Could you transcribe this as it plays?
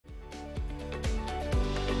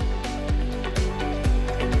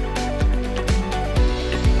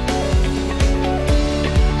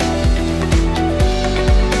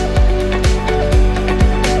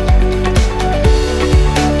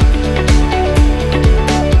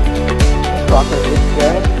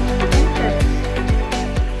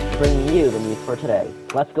today.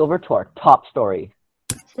 Let's go over to our top story.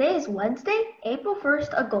 Today is Wednesday, April 1st,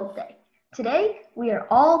 a gold day. Today, we are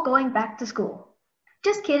all going back to school.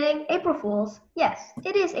 Just kidding, April Fools. Yes,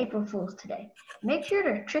 it is April Fools today. Make sure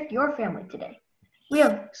to trick your family today. We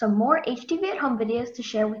have some more HTV at Home videos to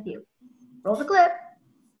share with you. Roll the clip.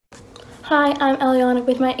 Hi, I'm Eliana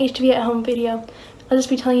with my HTV at Home video. I'll just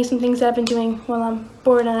be telling you some things that I've been doing while I'm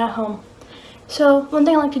bored and at home. So one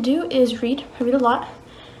thing I like to do is read. I read a lot.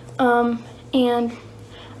 And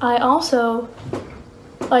I also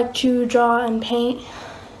like to draw and paint.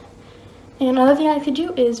 And another thing I like to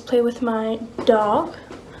do is play with my dog,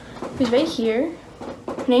 who's right here.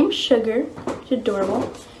 Her name's Sugar. She's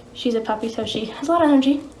adorable. She's a puppy, so she has a lot of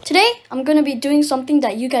energy. Today, I'm going to be doing something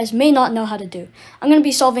that you guys may not know how to do. I'm going to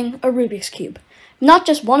be solving a Rubik's Cube. Not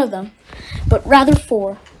just one of them, but rather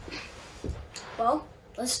 4. Well,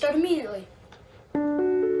 let's start immediately.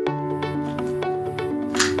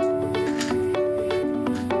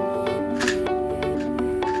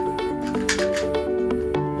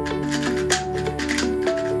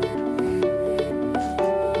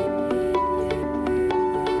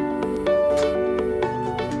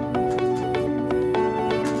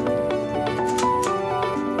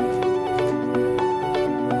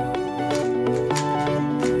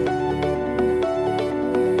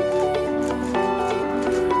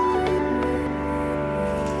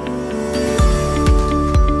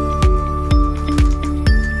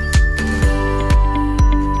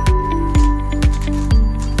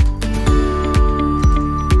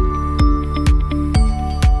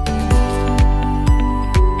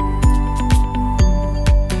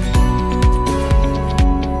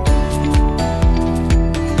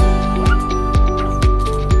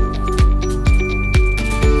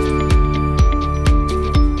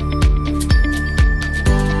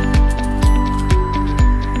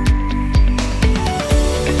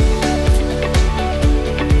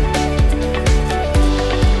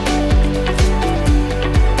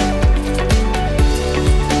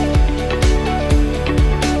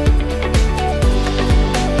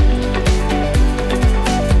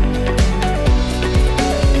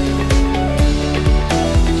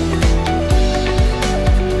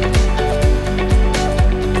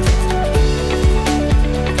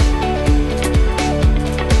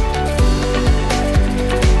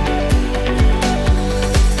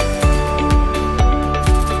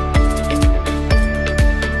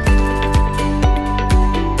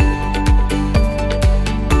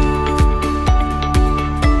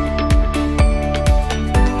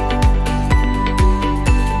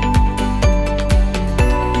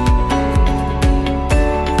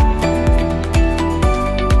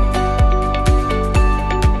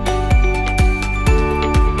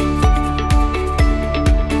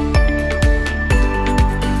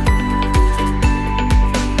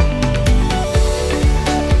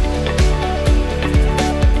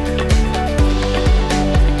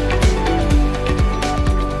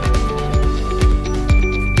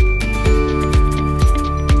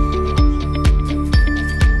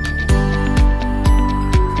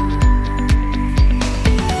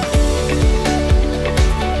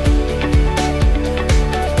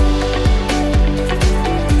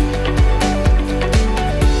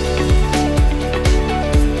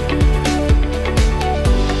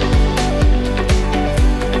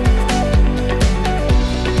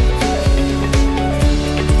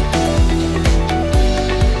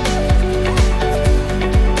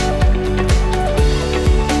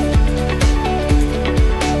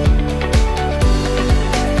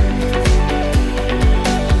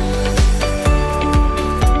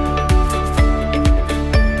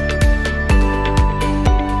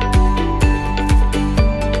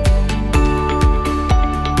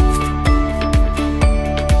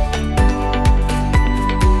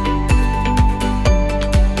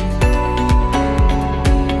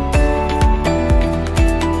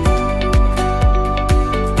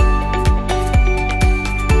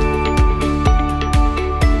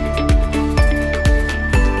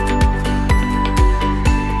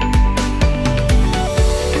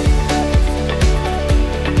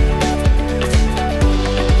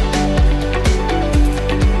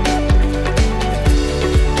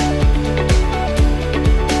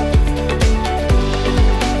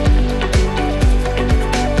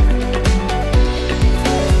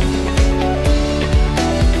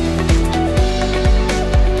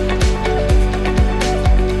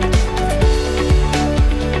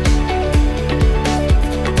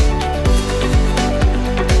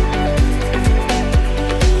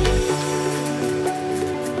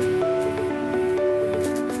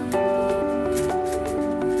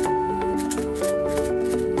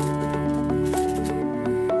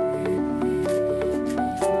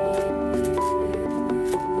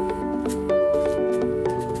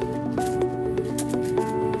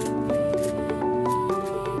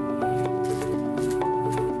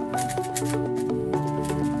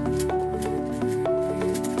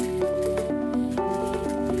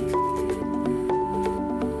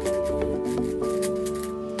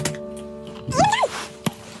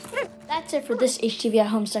 it for this HTV at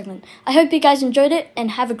Home segment. I hope you guys enjoyed it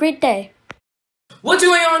and have a great day. What's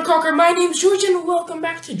going on, Crocker? My name's George and welcome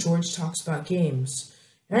back to George Talks About Games.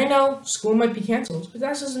 And I know school might be canceled, but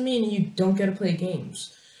that doesn't mean you don't get to play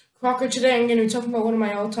games. Crocker, today I'm going to be talking about one of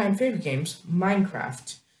my all-time favorite games,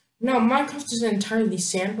 Minecraft. Now, Minecraft is an entirely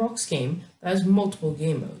sandbox game that has multiple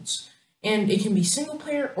game modes, and it can be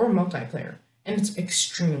single-player or multiplayer, and it's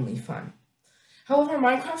extremely fun. However,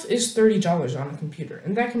 Minecraft is $30 on a computer,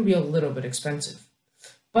 and that can be a little bit expensive.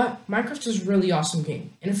 But Minecraft is a really awesome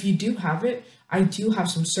game, and if you do have it, I do have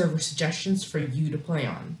some server suggestions for you to play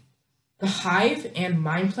on. The Hive and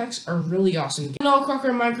Mineplex are really awesome games. No,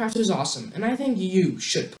 Crocker, Minecraft is awesome, and I think you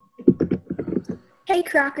should. Hey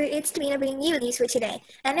Crocker, it's Davina bringing you news for today.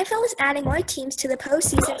 NFL is adding more teams to the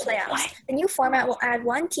postseason playoffs. The new format will add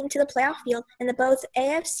one team to the playoff field in the both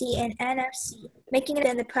AFC and NFC, making it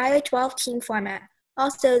in the prior 12-team format.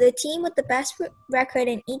 Also, the team with the best record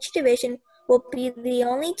in each division will be the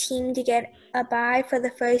only team to get a bye for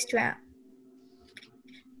the first round.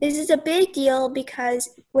 This is a big deal because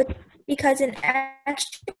an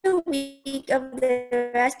extra week of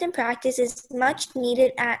the rest in practice is much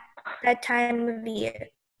needed at that time of year.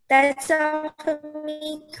 That's all from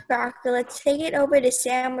me, Crocker. Let's take it over to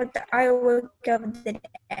Sam with the artwork of the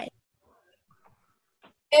day.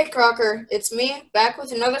 Hey Crocker, it's me, back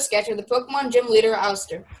with another sketch of the Pokemon Gym Leader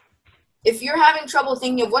Ouster. If you're having trouble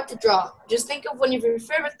thinking of what to draw, just think of one of your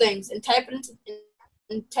favorite things and type it into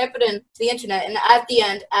the internet, and at the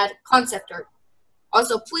end, add concept art.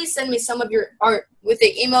 Also, please send me some of your art with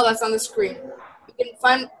the email that's on the screen. You can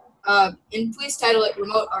find, and please title it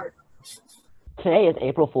Remote Art. Today is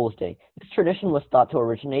April Fool's Day. This tradition was thought to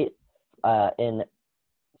originate in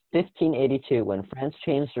 1582 when France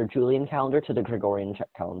changed their Julian calendar to the Gregorian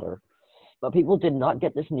calendar. But people did not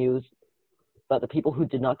get this news. But the people who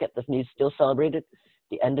did not get this news still celebrated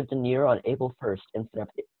the end of the year on April 1st instead of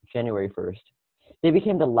January 1st. They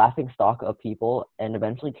became the laughingstock of people and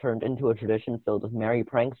eventually turned into a tradition filled with merry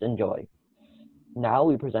pranks and joy. Now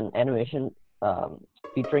we present an animation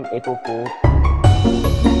featuring April Fools.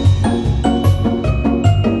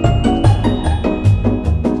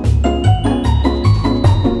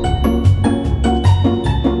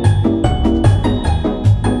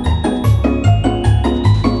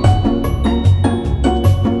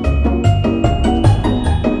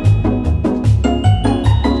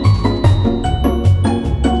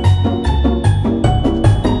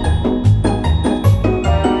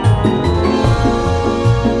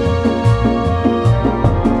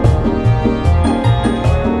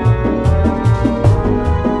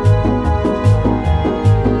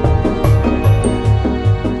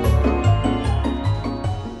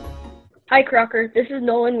 Hi Crocker, this is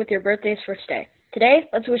Nolan with your birthdays for today. Today,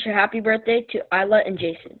 let's wish a happy birthday to Isla and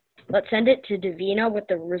Jason. Let's send it to Davina with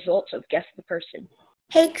the results of Guess the Person.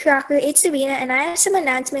 Hey Crocker, it's Davina, and I have some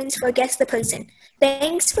announcements for Guess the Person.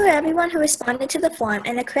 Thanks for everyone who responded to the form,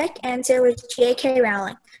 and the correct answer was J.K.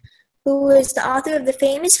 Rowling, who was the author of the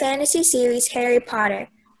famous fantasy series Harry Potter.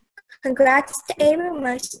 Congrats to Ava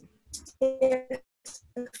Mercer, the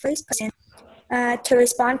first person to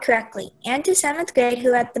respond correctly, and to 7th grade,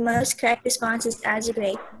 who had the most correct responses as a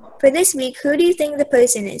grade. For this week, who do you think the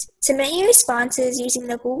person is? Submit your responses using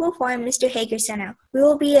the Google form Mr. Hager sent out. We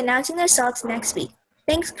will be announcing the results next week.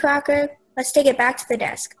 Thanks, Crocker. Let's take it back to the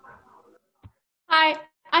desk. Hi,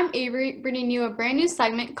 I'm Avery, bringing you a brand new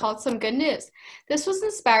segment called Some Good News. This was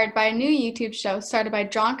inspired by a new YouTube show started by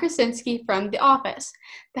John Krasinski from The Office.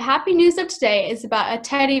 The happy news of today is about a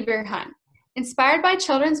teddy bear hunt. Inspired by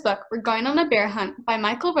children's book We're Going on a Bear Hunt by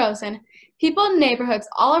Michael Rosen, people in neighborhoods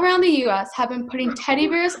all around the U.S. have been putting teddy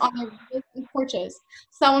bears on their roofs and porches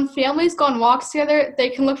so that when families go on walks together, they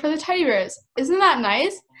can look for the teddy bears. Isn't that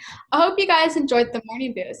nice? I hope you guys enjoyed the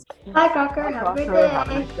morning boost. Hi, Crocker. Have a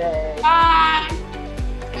great day. Bye!